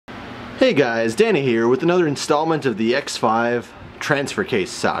Hey guys, Danny here with another installment of the X5 transfer case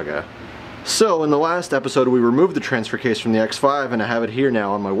saga. So in the last episode we removed the transfer case from the X5 and I have it here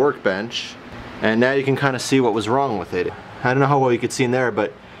now on my workbench. And now you can kind of see what was wrong with it. I don't know how well you could see in there,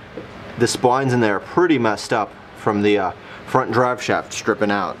 but the splines in there are pretty messed up from the front drive shaft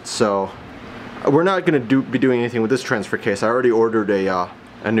stripping out. So we're not going to be doing anything with this transfer case. I already ordered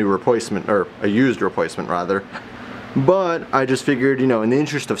a new replacement, or a used replacement rather. But I just figured, you know, in the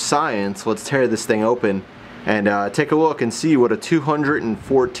interest of science, let's tear this thing open and take a look and see what a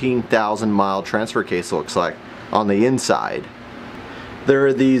 214,000 mile transfer case looks like on the inside. There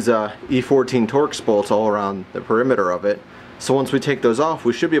are these E14 Torx bolts all around the perimeter of it, so once we take those off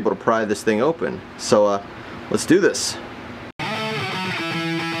we should be able to pry this thing open. So let's do this.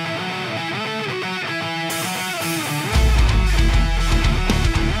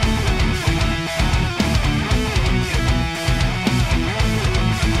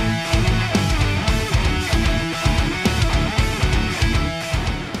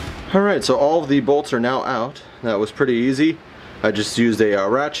 Alright, so all of the bolts are now out. That was pretty easy. I just used a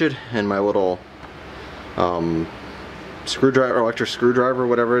ratchet and my little screwdriver, electric screwdriver,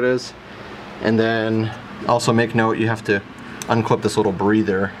 whatever it is. And then also make note, you have to unclip this little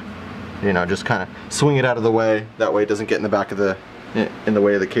breather. You know, just kind of swing it out of the way. That way it doesn't get in the back of in the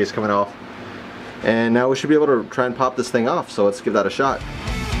way of the case coming off. And now we should be able to try and pop this thing off, so let's give that a shot.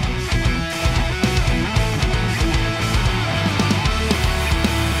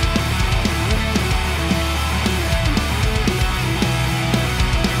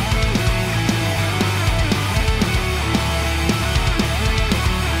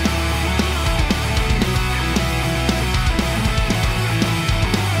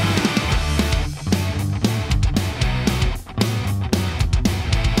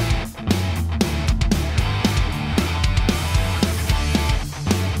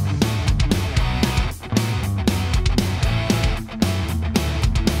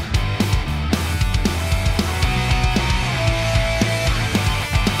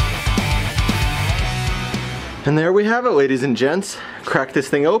 And there we have it, ladies and gents. Cracked this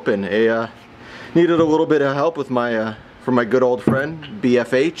thing open. Needed a little bit of help with from my good old friend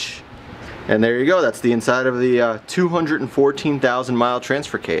BFH. And there you go, that's the inside of the 214,000 mile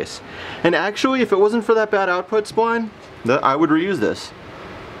transfer case. And actually, if it wasn't for that bad output spline, I would reuse this.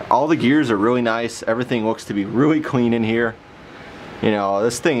 All the gears are really nice. Everything looks to be really clean in here. You know,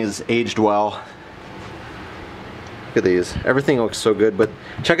 this thing is aged well. Look at these. Everything looks so good, but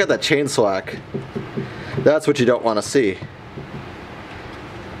check out that chain slack. That's what you don't want to see.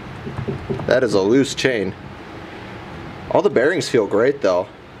 That is a loose chain. All the bearings feel great though.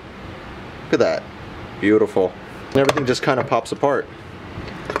 Look at that. Beautiful. And everything just kind of pops apart.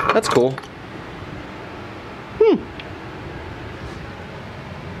 That's cool.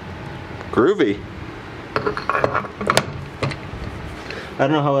 Groovy. I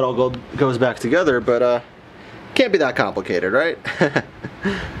don't know how it all goes back together, but can't be that complicated, right?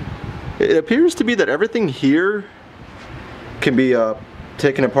 It appears to be that everything here can be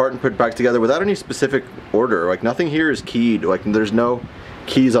taken apart and put back together without any specific order. Like, nothing here is keyed. Like, there's no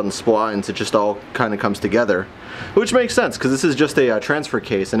keys on the splines. It just all kind of comes together, which makes sense because this is just a transfer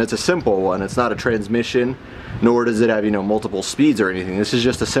case and it's a simple one. It's not a transmission, nor does it have, you know, multiple speeds or anything. This is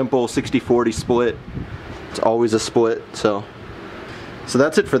just a simple 60-40 split. It's always a split. So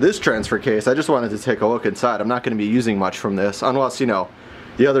that's it for this transfer case. I just wanted to take a look inside. I'm not going to be using much from this unless, you know,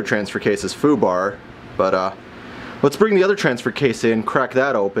 the other transfer case is foobar, but let's bring the other transfer case in, crack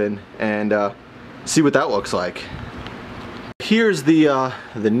that open, and see what that looks like. Here's the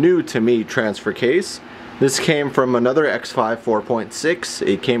new to me transfer case. This came from another X5 4.6.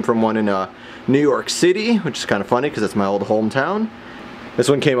 It came from one in New York City, which is kind of funny because it's my old hometown. This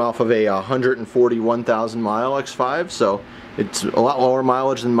one came off of a 141,000 mile X5, so it's a lot lower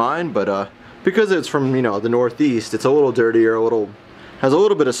mileage than mine, but because it's from, you know, the Northeast, it's a little dirtier, has a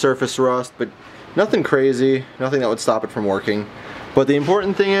little bit of surface rust, but nothing crazy, nothing that would stop it from working. But the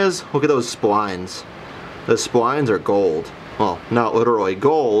important thing is, look at those splines. The splines are gold. Well, not literally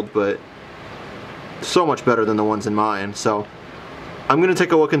gold, but so much better than the ones in mine. So I'm gonna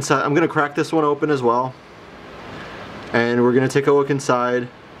take a look inside. I'm gonna crack this one open as well. And we're gonna take a look inside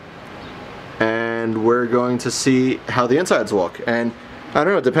and we're going to see how the insides look. And I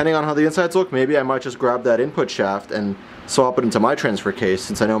don't know, depending on how the insides look, maybe I might just grab that input shaft and swap it into my transfer case,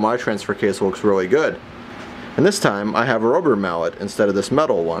 since I know my transfer case looks really good. And this time I have a rubber mallet instead of this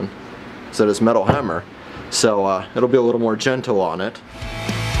metal one, instead of this metal hammer. So it'll be a little more gentle on it.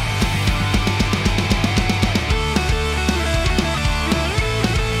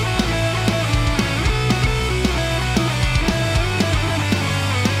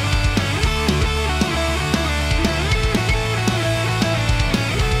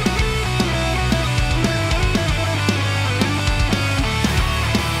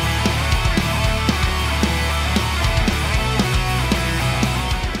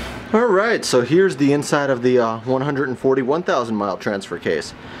 Alright, so here's the inside of the 141,000 mile transfer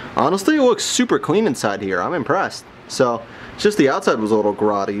case. Honestly, it looks super clean inside here. I'm impressed. So, it's just the outside was a little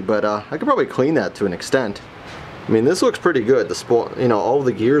grotty, but I could probably clean that to an extent. I mean, this looks pretty good. The all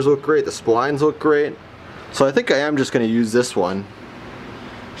the gears look great. The splines look great. So I think I am just going to use this one.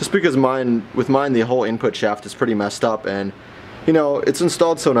 Just because with mine, the whole input shaft is pretty messed up, and you know, it's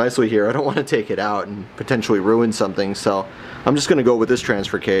installed so nicely here. I don't want to take it out and potentially ruin something, so I'm just going to go with this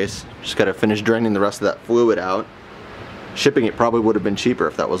transfer case. Just got to finish draining the rest of that fluid out. Shipping it probably would have been cheaper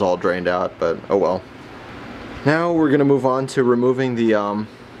if that was all drained out, but oh well. Now we're going to move on to removing the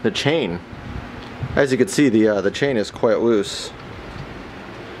chain. As you can see, the chain is quite loose.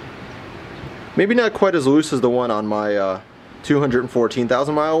 Maybe not quite as loose as the one on my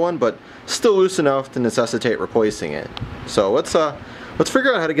 214,000 mile one, but still loose enough to necessitate replacing it. So let's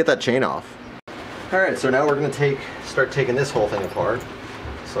figure out how to get that chain off. Alright, so now we're going to start taking this whole thing apart.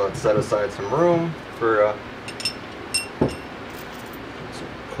 So let's set aside some room for some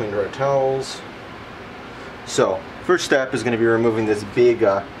clean dry towels. So first step is going to be removing this big,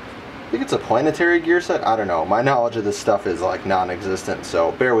 I think it's a Planetary Gearset, I don't know. My knowledge of this stuff is like non-existent,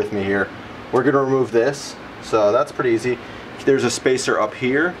 so bear with me here. We're going to remove this, so that's pretty easy. There's a spacer up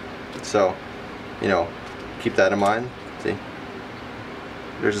here, so, you know, keep that in mind. See?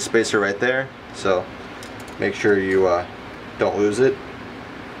 There's a spacer right there, so make sure you don't lose it.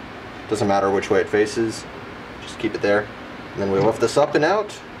 Doesn't matter which way it faces, just keep it there. And then we lift this up and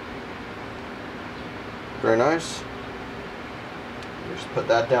out. Very nice. Just put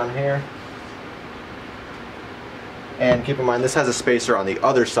that down here. And keep in mind, this has a spacer on the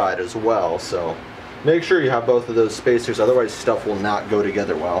other side as well, so make sure you have both of those spacers, otherwise stuff will not go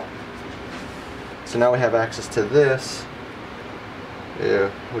together well. So now we have access to this,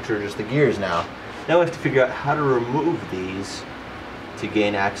 which are just the gears now. Now we have to figure out how to remove these to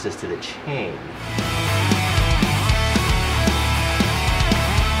gain access to the chain.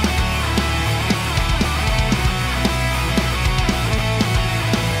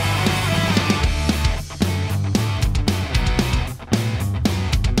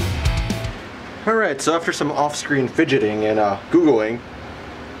 Alright, so after some off-screen fidgeting and Googling,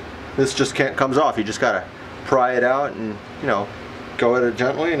 this just comes off. You just gotta pry it out and, you know, go at it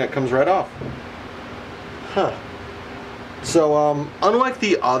gently and it comes right off. Huh. So, unlike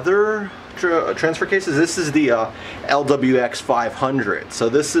the other transfer cases, this is the LWX-500. So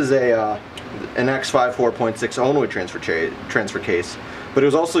this is an X5 4.6 only transfer case. But it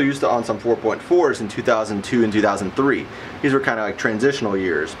was also used on some 4.4s in 2002 and 2003. These were kind of like transitional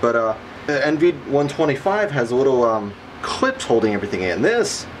years. But the NV125 has a little clips holding everything in.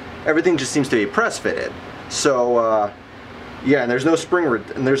 Everything just seems to be press fitted. So yeah, and there's no spring,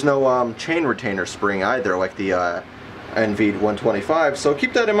 and there's no chain retainer spring either, like the NV125. So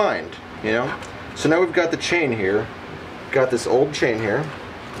keep that in mind, you know. So now we've got the chain here. Got this old chain here,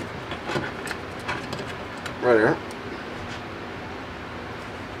 right here.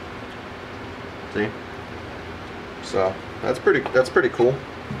 See? So that's pretty cool.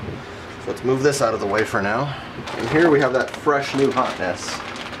 So let's move this out of the way for now. And here we have that fresh new hotness.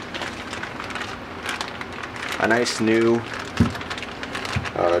 A nice new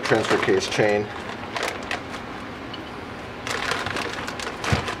transfer case chain.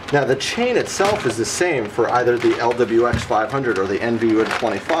 Now the chain itself is the same for either the LWX-500 or the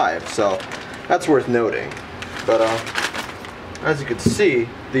NV125, so that's worth noting. But as you can see,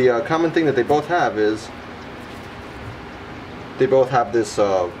 the common thing that they both have is they both have this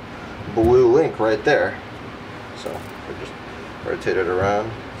blue link right there. So we just rotate it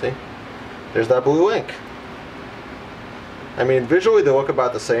around. See? There's that blue link. I mean, visually they look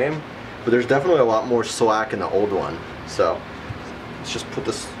about the same, but there's definitely a lot more slack in the old one. So let's just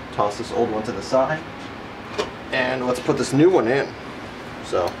toss this old one to the side, and let's put this new one in.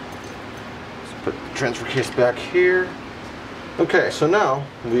 So let's put the transfer case back here. Okay, so now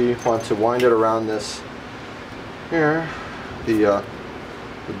we want to wind it around this here. The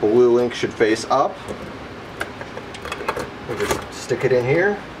blue link should face up. We just stick it in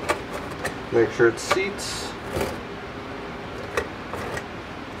here. Make sure it seats.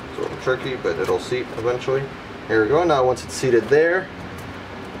 It's a little tricky, but it'll seat eventually. Here we go. Now once it's seated there,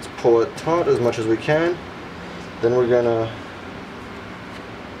 let's pull it taut as much as we can. Then we're gonna,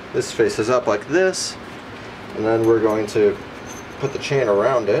 this faces up like this, and then we're going to put the chain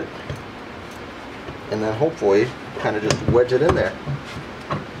around it, and then hopefully kind of just wedge it in there.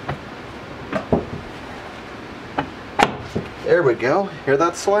 There we go. Hear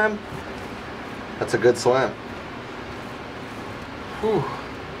that slam? That's a good slam. Whew.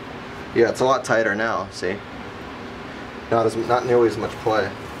 Yeah, it's a lot tighter now, see? Not nearly as much play.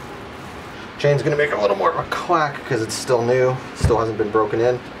 Chain's gonna make a little more of a clack because it's still new, still hasn't been broken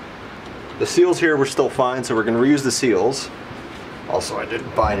in. The seals here were still fine, so we're gonna reuse the seals. Also, I did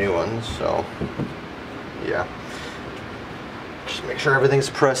buy new ones, so yeah. Just make sure everything's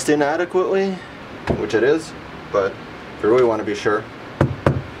pressed in adequately, which it is, but if you really want to be sure.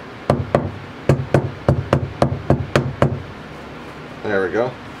 There we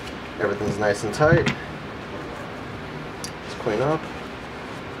go. Everything's nice and tight. Let's clean up.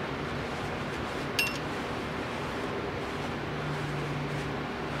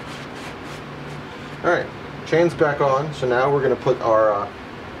 Alright, chain's back on, so now we're going to put our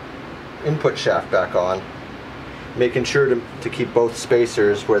input shaft back on, making sure to keep both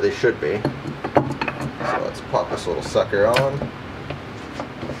spacers where they should be. So let's pop this little sucker on.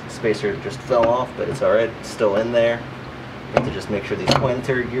 Spacer just fell off, but it's alright, it's still in there. Need to just make sure these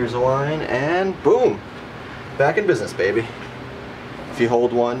planetary gears align, and boom! Back in business, baby. If you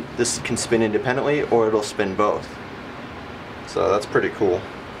hold one, this can spin independently, or it'll spin both. So that's pretty cool.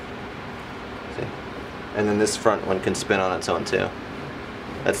 See? And then this front one can spin on its own too.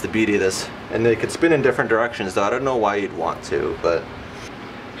 That's the beauty of this. And they could spin in different directions, though I don't know why you'd want to, but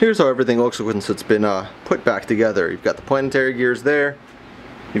here's how everything looks once it's been put back together. You've got the planetary gears there.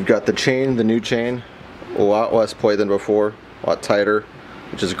 You've got the chain, the new chain. A lot less play than before, a lot tighter,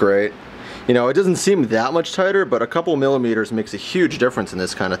 which is great. You know, it doesn't seem that much tighter, but a couple millimeters makes a huge difference in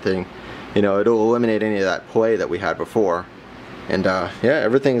this kind of thing. You know, it'll eliminate any of that play that we had before. And yeah,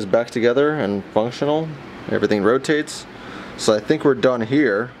 everything is back together and functional. Everything rotates. So I think we're done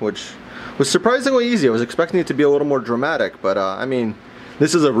here, which was surprisingly easy. I was expecting it to be a little more dramatic, but I mean,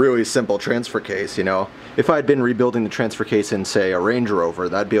 this is a really simple transfer case, you know. If I had been rebuilding the transfer case in, say, a Range Rover,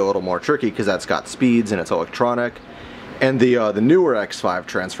 that'd be a little more tricky because that's got speeds and it's electronic. And the newer X5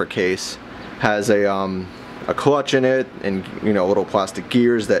 transfer case has a clutch in it, and you know, little plastic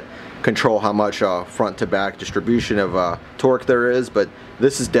gears that control how much front to back distribution of torque there is. But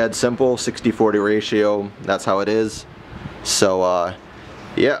this is dead simple, 60-40 ratio. That's how it is. So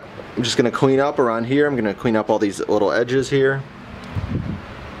yeah, I'm just gonna clean up around here. I'm gonna clean up all these little edges here.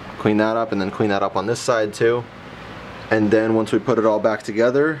 Clean that up, and then clean that up on this side too. And then once we put it all back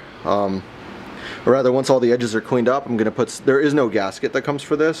together, or rather once all the edges are cleaned up, I'm gonna put, there is no gasket that comes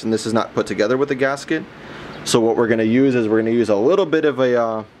for this, and this is not put together with a gasket. So what we're gonna use is we're gonna use a little bit of gray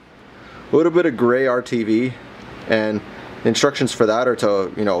RTV, and the instructions for that are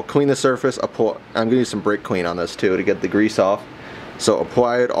to, you know, clean the surface. I'm gonna use some brake clean on this too to get the grease off. So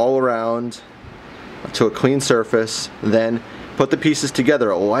apply it all around to a clean surface, then put the pieces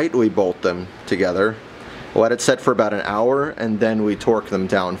together, lightly bolt them together, let it set for about an hour, and then we torque them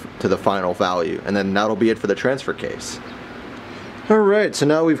down to the final value, and then that'll be it for the transfer case. Alright, so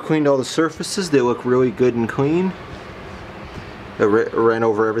now we've cleaned all the surfaces. They look really good and clean. I ran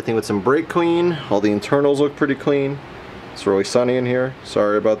over everything with some brake clean. All the internals look pretty clean. It's really sunny in here,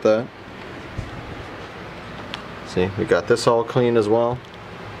 sorry about that. See, we got this all clean as well.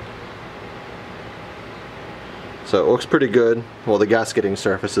 So it looks pretty good. Well, the gasketing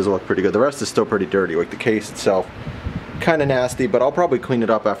surfaces look pretty good. The rest is still pretty dirty, like the case itself. Kind of nasty, but I'll probably clean it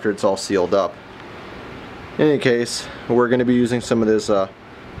up after it's all sealed up. In any case, we're going to be using some of this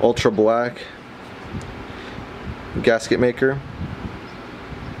ultra black gasket maker,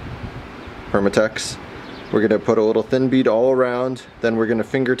 Permatex. We're going to put a little thin bead all around, then we're going to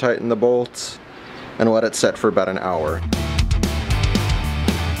finger tighten the bolts and let it set for about an hour.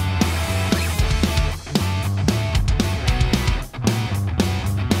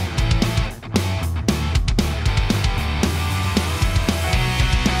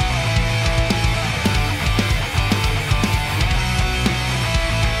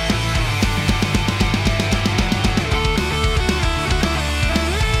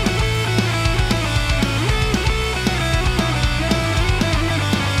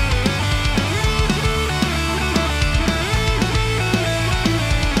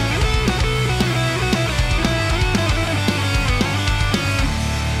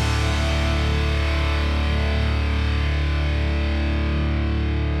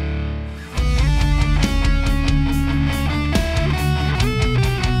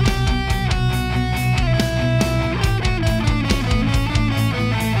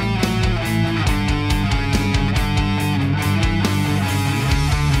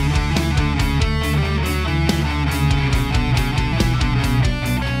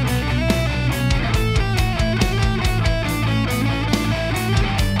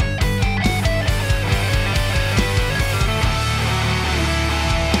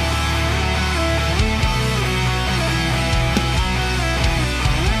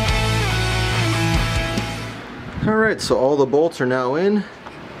 Alright, so all the bolts are now in.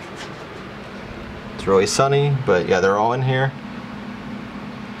 It's really sunny, but yeah, they're all in here.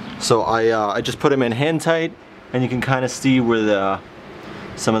 So I just put them in hand tight, and you can kind of see where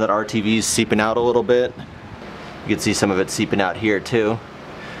some of that RTV is seeping out a little bit. You can see some of it seeping out here too.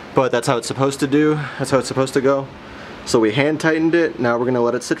 But that's how it's supposed to do. That's how it's supposed to go. So we hand tightened it. Now we're gonna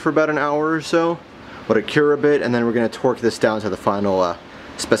let it sit for about an hour or so. Let it cure a bit, and then we're gonna torque this down to the final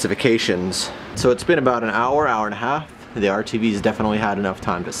specifications. So it's been about an hour, hour and a half. The RTV's definitely had enough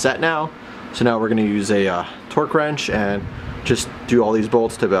time to set now. So now we're gonna use a torque wrench and just do all these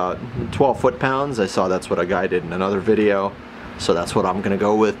bolts to about 12 foot-pounds. I saw that's what a guy did in another video. So that's what I'm gonna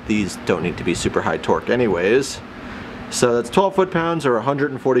go with. These don't need to be super high torque anyways. So that's 12 foot-pounds or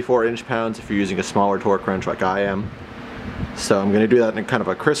 144 inch-pounds if you're using a smaller torque wrench like I am. So I'm gonna do that in kind of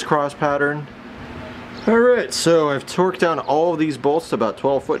a crisscross pattern. Alright, so I've torqued down all of these bolts to about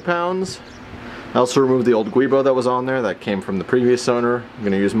 12 foot-pounds. I also removed the old guibo that was on there that came from the previous owner. I'm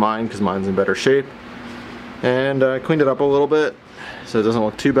gonna use mine because mine's in better shape. And I cleaned it up a little bit so it doesn't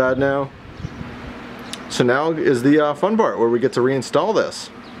look too bad now. So now is the fun part where we get to reinstall this.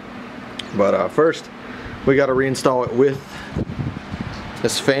 But first, we got to reinstall it with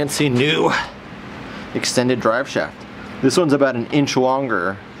this fancy new extended drive shaft. This one's about an inch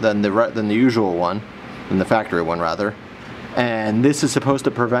longer than the usual one, than the factory one rather. And this is supposed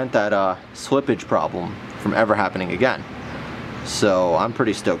to prevent that slippage problem from ever happening again. So I'm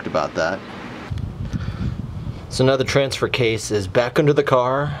pretty stoked about that. So now the transfer case is back under the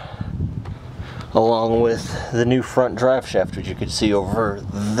car, along with the new front drive shaft, which you can see over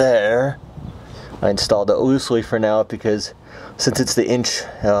there. I installed it loosely for now because since it's the inch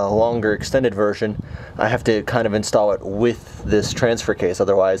longer extended version, I have to kind of install it with this transfer case,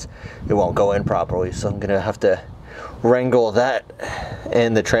 otherwise it won't go in properly. So I'm gonna have to wrangle that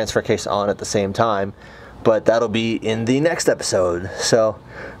and the transfer case on at the same time, but that'll be in the next episode. So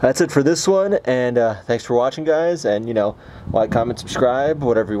that's it for this one, and thanks for watching, guys, and like, comment, subscribe,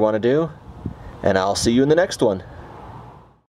 whatever you want to do. And I'll see you in the next one.